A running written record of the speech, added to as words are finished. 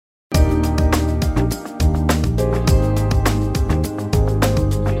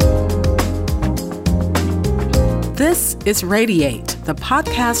is Radiate, the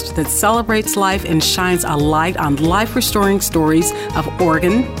podcast that celebrates life and shines a light on life-restoring stories of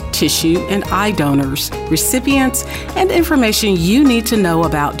organ, tissue, and eye donors, recipients, and information you need to know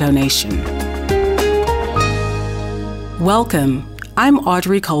about donation. Welcome. I'm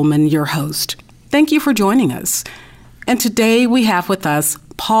Audrey Coleman, your host. Thank you for joining us. And today we have with us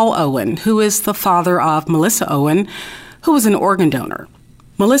Paul Owen, who is the father of Melissa Owen, who was an organ donor.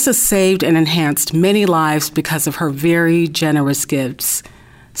 Melissa saved and enhanced many lives because of her very generous gifts.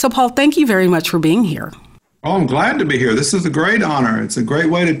 So, Paul, thank you very much for being here. Oh, I'm glad to be here. This is a great honor. It's a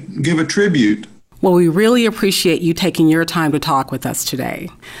great way to give a tribute. Well, we really appreciate you taking your time to talk with us today.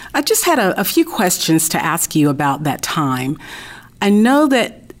 I just had a few questions to ask you about that time. I know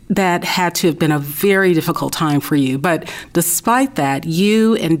that had to have been a very difficult time for you. But despite that,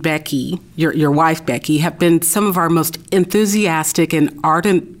 you and Becky, your wife Becky, have been some of our most enthusiastic and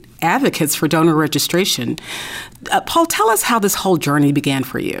ardent advocates for donor registration. Paul, tell us how this whole journey began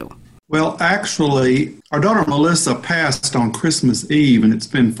for you. Well, actually, our daughter Melissa passed on Christmas Eve, and it's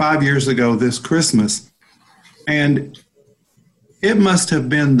been 5 years ago this Christmas. And it must have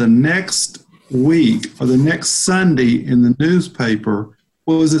been the next week or the next Sunday in the newspaper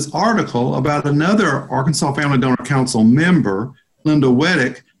was this article about another Arkansas Family Donor Council member, Linda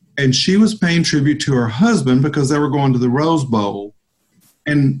Weddick, and she was paying tribute to her husband because they were going to the Rose Bowl.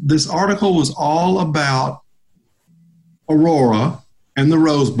 And this article was all about Aurora and the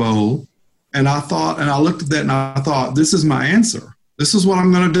Rose Bowl. And I looked at that and I thought, this is my answer. This is what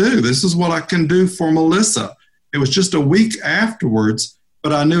I'm going to do. This is what I can do for Melissa. It was just a week afterwards,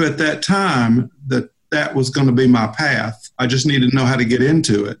 but I knew at that time that was going to be my path. I just needed to know how to get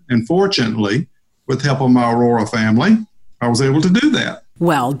into it. And fortunately, with the help of my Aurora family, I was able to do that.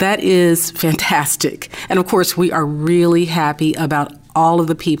 Well, that is fantastic. And of course, we are really happy about all of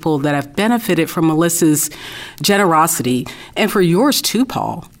the people that have benefited from Melissa's generosity and for yours too,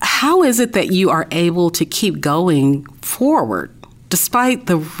 Paul. How is it that you are able to keep going forward despite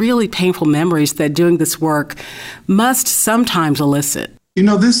the really painful memories that doing this work must sometimes elicit? You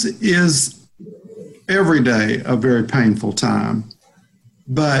know, this is every day a very painful time.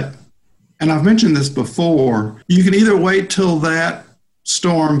 And I've mentioned this before, you can either wait till that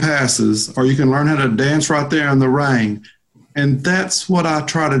storm passes or you can learn how to dance right there in the rain. And that's what I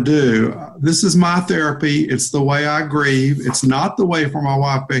try to do. This is my therapy. It's the way I grieve. It's not the way for my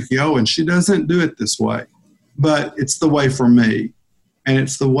wife, Becky Owen. She doesn't do it this way, but it's the way for me. And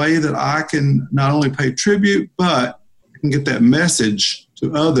it's the way that I can not only pay tribute, but I can get that message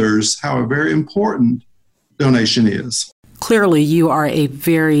to others how very important donation is. Clearly, you are a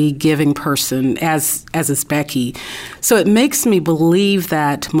very giving person, as is Becky. So it makes me believe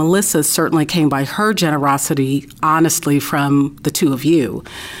that Melissa certainly came by her generosity, honestly, from the two of you.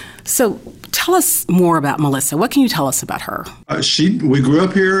 So tell us more about Melissa. What can you tell us about her? We grew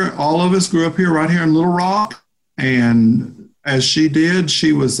up here. All of us grew up here, right here in Little Rock. And as she did,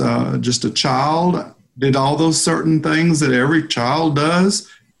 she was just a child, did all those certain things that every child does.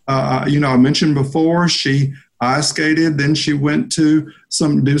 I mentioned before, she ice skated, then she went to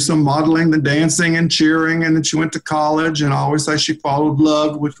do some modeling, the dancing and cheering, and then she went to college, and I always say she followed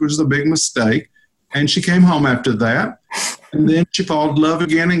love, which was a big mistake. And she came home after that, and then she followed love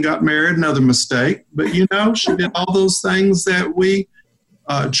again and got married, another mistake. But, she did all those things that we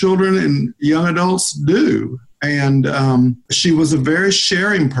children and young adults do. And she was a very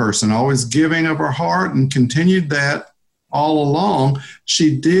sharing person, always giving of her heart, and continued that all along.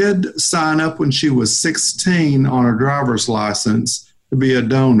 She did sign up when she was 16 on her driver's license to be a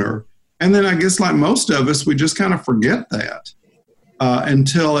donor. And then I guess like most of us, we just kind of forget that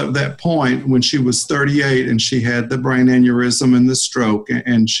until at that point when she was 38 and she had the brain aneurysm and the stroke,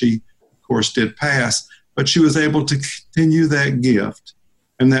 and she, of course, did pass. But she was able to continue that gift.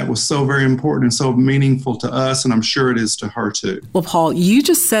 And that was so very important and so meaningful to us, and I'm sure it is to her too. Well, Paul, you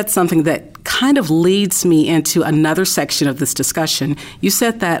just said something that kind of leads me into another section of this discussion. You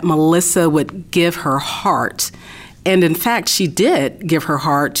said that Melissa would give her heart. And in fact, she did give her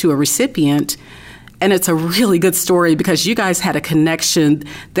heart to a recipient. And it's a really good story because you guys had a connection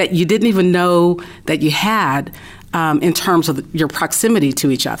that you didn't even know that you had. In terms of your proximity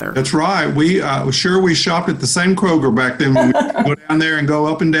to each other. That's right. We shopped at the same Kroger back then when we go down there and go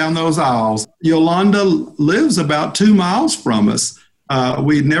up and down those aisles. Yolanda lives about 2 miles from us.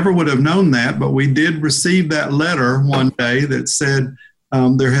 We never would have known that, but we did receive that letter one day that said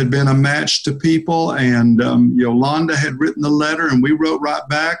there had been a match to people, and Yolanda had written the letter, and we wrote right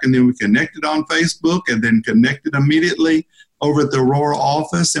back, and then we connected on Facebook, and then connected immediately over at the Aurora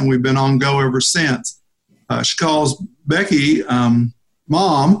office, and we've been on go ever since. She calls Becky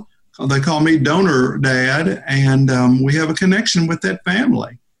Mom They call me Donor Dad, and we have a connection with that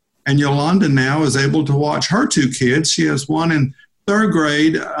family. And Yolanda now is able to watch her two kids. She has one in third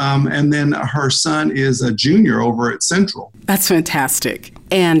grade, and then her son is a junior over at Central. That's fantastic.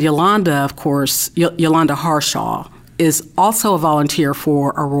 And Yolanda, of course, Yolanda Harshaw, is also a volunteer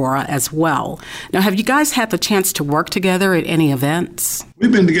for Aurora as well. Now, have you guys had the chance to work together at any events?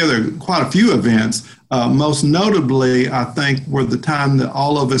 We've been together quite a few events. Most notably, I think, were the time that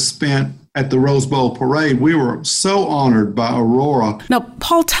all of us spent at the Rose Bowl Parade. We were so honored by Aurora. Now,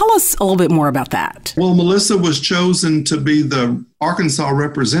 Paul, tell us a little bit more about that. Well, Melissa was chosen to be the Arkansas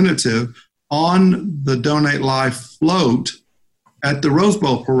representative on the Donate Life float at the Rose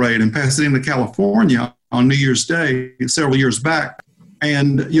Bowl Parade in Pasadena, California on New Year's Day several years back.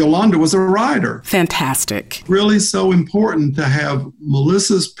 And Yolanda was a rider. Fantastic. Really so important to have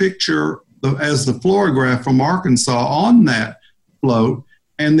Melissa's picture as the florograph from Arkansas on that float.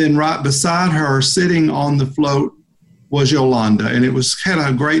 And then right beside her, sitting on the float, was Yolanda. And it had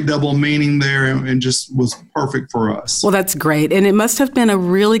a great double meaning there and just was perfect for us. Well, that's great. And it must have been a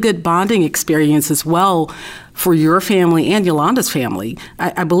really good bonding experience as well for your family and Yolanda's family.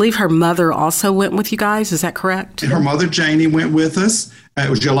 I believe her mother also went with you guys. Is that correct? Her mother, Janie, went with us. It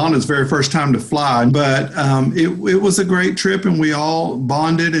was Yolanda's very first time to fly, but it was a great trip, and we all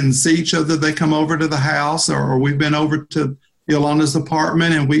bonded and see each other. They come over to the house, or we've been over to Yolanda's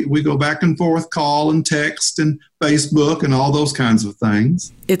apartment, and we go back and forth, call and text and Facebook and all those kinds of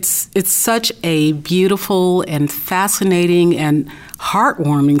things. It's such a beautiful and fascinating and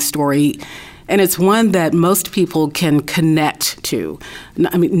heartwarming story. And it's one that most people can connect to.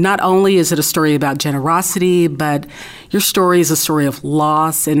 I mean, not only is it a story about generosity, but your story is a story of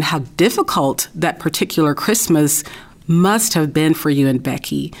loss and how difficult that particular Christmas must have been for you and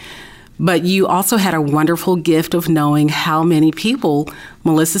Becky. But you also had a wonderful gift of knowing how many people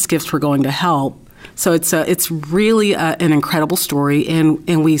Melissa's gifts were going to help. So it's really an incredible story,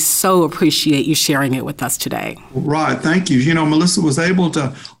 and we so appreciate you sharing it with us today. Right. Thank you. You know, Melissa was able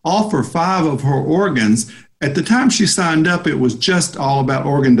to offer 5 of her organs. At the time she signed up, it was just all about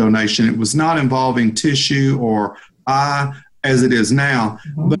organ donation. It was not involving tissue or eye as it is now.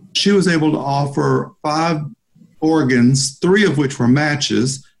 But she was able to offer 5 organs, 3 of which were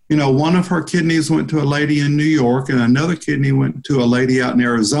matches. You know, one of her kidneys went to a lady in New York, and another kidney went to a lady out in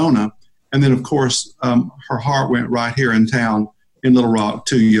Arizona. And then, of course, her heart went right here in town in Little Rock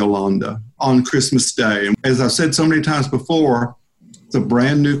to Yolanda on Christmas Day. And as I've said so many times before, it's a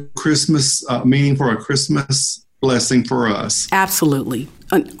brand new Christmas meaning for a Christmas blessing for us. Absolutely.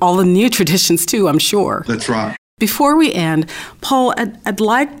 And all the new traditions, too, I'm sure. That's right. Before we end, Paul, I'd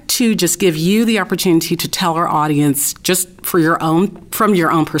like to just give you the opportunity to tell our audience, just from your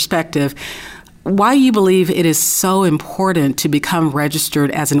own perspective, why you believe it is so important to become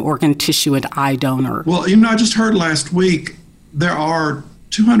registered as an organ, tissue, and eye donor. Well, you know, I just heard last week there are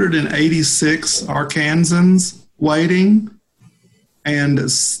 286 Arkansans waiting, and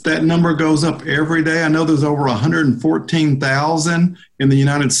that number goes up every day. I know there's over 114,000 in the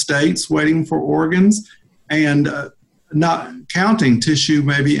United States waiting for organs, and not counting tissue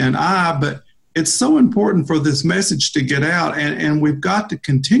maybe and eye, but it's so important for this message to get out, and we've got to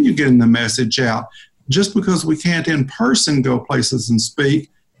continue getting the message out. Just because we can't in person go places and speak,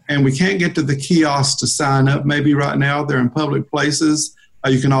 and we can't get to the kiosks to sign up, maybe right now they're in public places.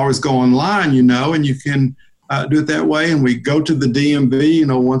 You can always go online, you know, and you can do it that way. And we go to the DMV, you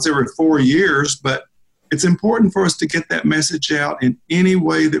know, once every 4 years, but it's important for us to get that message out in any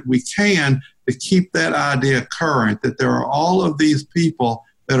way that we can to keep that idea current, that there are all of these people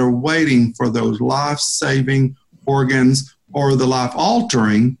that are waiting for those life-saving organs or the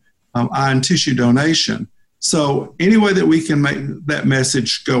life-altering eye and tissue donation. So any way that we can make that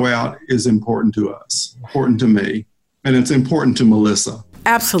message go out is important to us, important to me, and it's important to Melissa.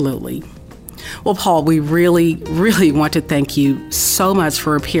 Absolutely. Well, Paul, we really, really want to thank you so much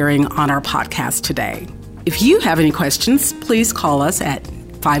for appearing on our podcast today. If you have any questions, please call us at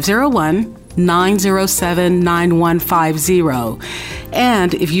 501-907-9150.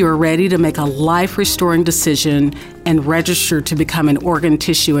 And if you are ready to make a life-restoring decision and register to become an organ,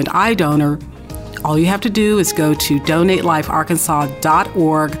 tissue, and eye donor, all you have to do is go to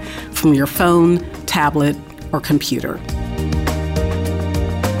donatelifearkansas.org from your phone, tablet, or computer.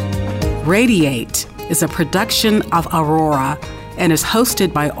 Radiate is a production of Aurora and is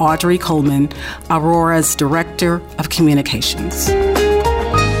hosted by Audrey Coleman, Aurora's Director of Communications.